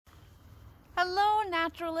Hello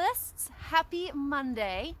naturalists, happy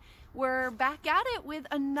Monday. We're back at it with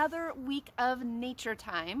another week of nature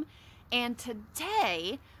time, and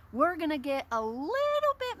today we're gonna get a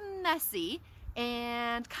little bit messy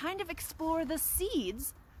and kind of explore the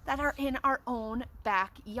seeds that are in our own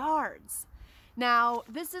backyards. Now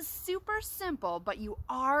this is super simple, but you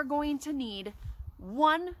are going to need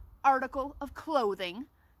one article of clothing,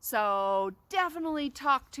 so definitely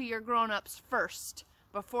talk to your grown-ups first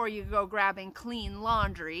before you go grabbing clean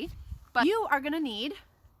laundry. But you are gonna need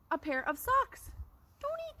a pair of socks.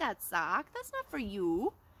 Don't eat that sock, that's not for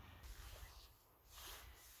you.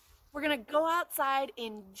 We're gonna go outside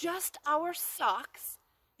in just our socks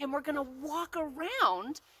and we're gonna walk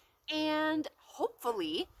around and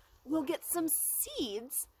hopefully we'll get some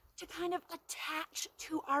seeds to kind of attach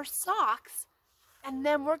to our socks, and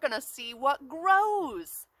then we're gonna see what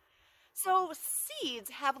grows. So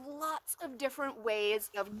seeds have lots of different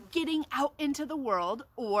ways of getting out into the world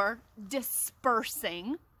or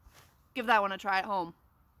dispersing. Give that one a try at home.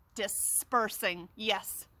 Dispersing,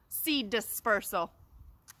 yes, seed dispersal.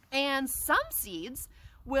 And some seeds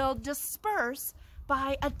will disperse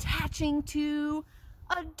by attaching to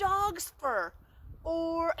a dog's fur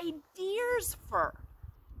or a deer's fur.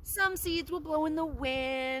 Some seeds will blow in the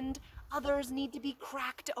wind, others need to be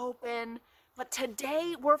cracked open. But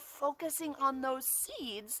today we're focusing on those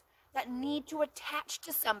seeds that need to attach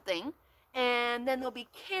to something, and then they'll be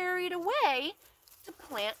carried away to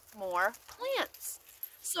plant more plants.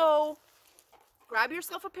 So grab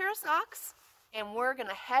yourself a pair of socks and we're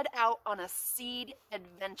gonna head out on a seed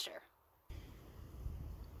adventure.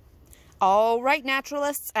 All right,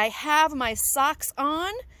 naturalists, I have my socks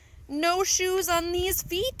on, no shoes on these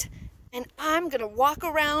feet, and I'm gonna walk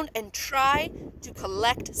around and try to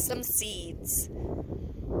collect some seeds.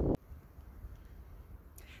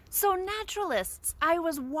 So naturalists, I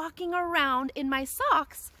was walking around in my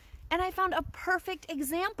socks and I found a perfect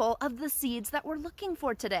example of the seeds that we're looking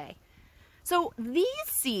for today. So these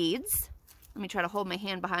seeds, let me try to hold my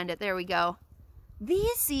hand behind it, there we go.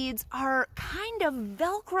 These seeds are kind of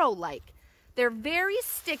Velcro-like. They're very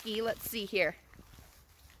sticky, let's see here.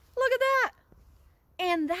 Look at that!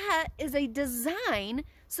 And that is a design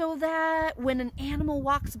so that when an animal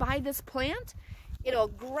walks by this plant, it'll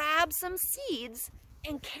grab some seeds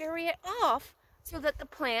and carry it off so that the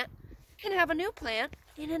plant can have a new plant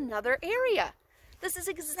in another area. This is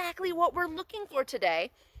exactly what we're looking for today.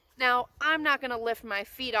 Now, I'm not going to lift my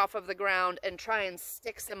feet off of the ground and try and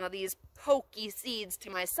stick some of these pokey seeds to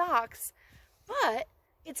my socks, but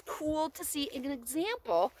it's cool to see an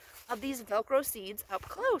example of these Velcro seeds up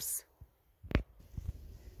close.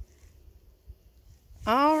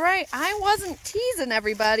 All right, I wasn't teasing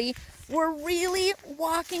everybody. We're really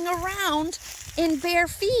walking around in bare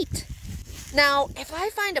feet. Now, if I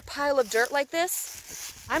find a pile of dirt like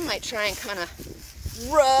this, I might try and kind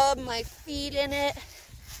of rub my feet in it,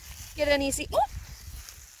 get an easy, oh!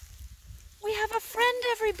 We have a friend,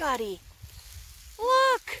 everybody.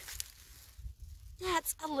 Look,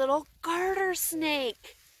 that's a little garter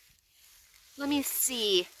snake. Let me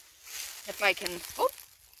see if I can, oh,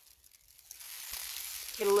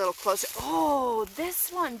 get a little closer. Oh,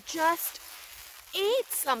 this one just ate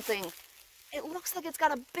something. It looks like it's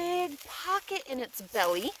got a big pocket in its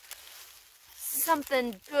belly.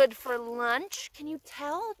 Something good for lunch. Can you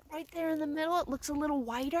tell? Right there in the middle, it looks a little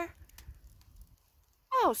whiter.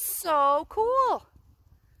 Oh, so cool.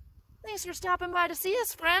 Thanks for stopping by to see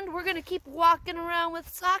us, friend. We're gonna keep walking around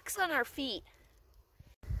with socks on our feet.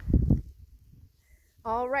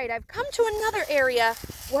 All right, I've come to another area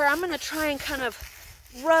where I'm gonna try and kind of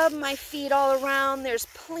rub my feet all around. There's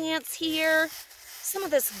plants here. Some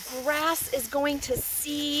of this grass is going to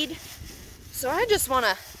seed. So I just want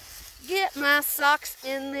to get my socks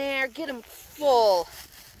in there, get them full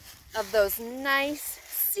of those nice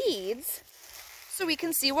seeds so we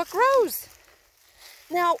can see what grows.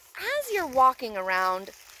 Now, as you're walking around,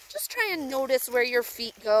 just try and notice where your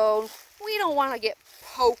feet go. We don't want to get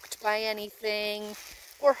poked by anything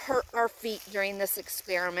or hurt our feet during this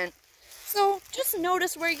experiment. So just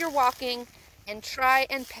notice where you're walking and try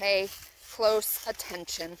and pay close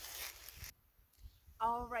attention.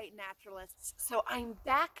 All right, naturalists, so I'm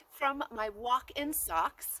back from my walk in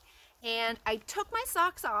socks, and I took my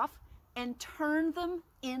socks off and turned them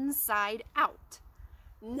inside out.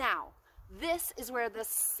 Now, this is where the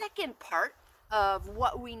second part of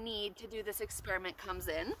what we need to do this experiment comes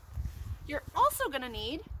in. You're also gonna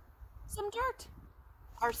need some dirt.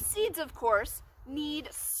 Our seeds, of course,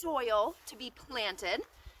 need soil to be planted,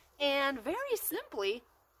 and very simply,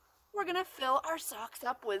 we're gonna fill our socks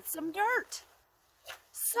up with some dirt.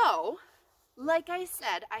 So like I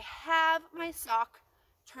said, I have my sock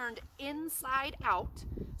turned inside out.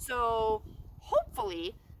 So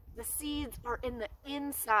hopefully the seeds are in the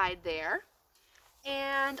inside there.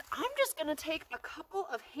 And I'm just gonna take a couple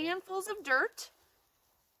of handfuls of dirt,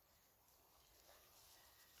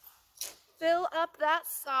 fill up that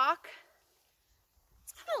sock.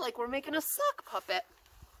 It's kind of like we're making a sock puppet.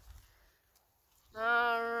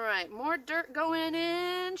 All right, more dirt going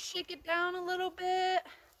in, shake it down a little bit.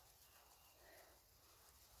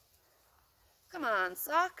 Come on,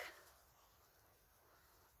 sock.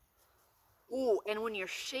 Ooh, and when you're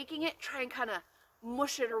shaking it, try and kind of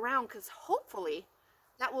mush it around, because hopefully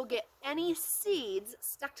that will get any seeds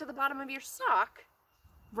stuck to the bottom of your sock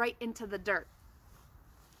right into the dirt.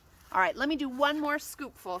 All right, let me do one more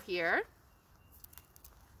scoopful here.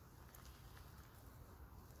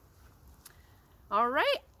 All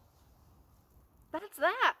right, that's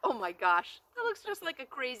that. Oh my gosh, that looks just like a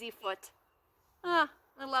crazy foot. Ah,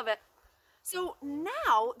 I love it. So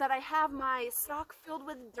now that I have my sock filled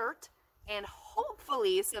with dirt and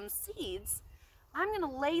hopefully some seeds, I'm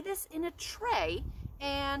gonna lay this in a tray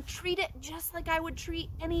and treat it just like I would treat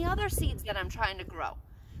any other seeds that I'm trying to grow.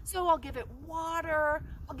 So I'll give it water,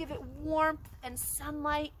 I'll give it warmth and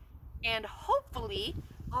sunlight, and hopefully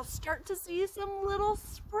I'll start to see some little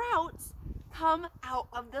sprouts come out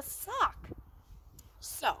of the sock.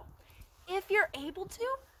 So if you're able to,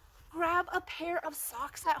 grab a pair of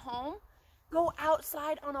socks at home, go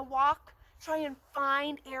outside on a walk, try and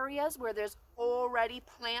find areas where there's already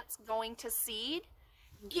plants going to seed,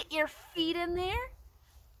 get your feet in there,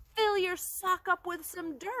 fill your sock up with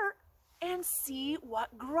some dirt, and see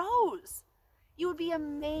what grows. You would be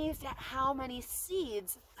amazed at how many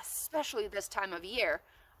seeds, especially this time of year,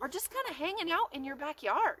 are just kind of hanging out in your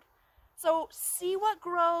backyard. So see what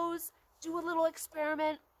grows, do a little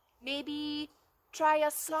experiment, maybe try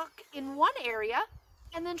a sock in one area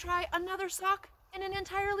and then try another sock in an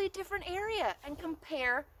entirely different area and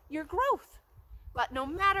compare your growth. But no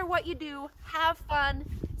matter what you do, have fun,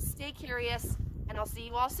 stay curious, and I'll see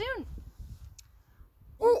you all soon.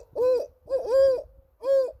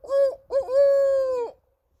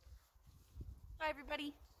 Bye,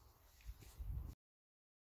 everybody.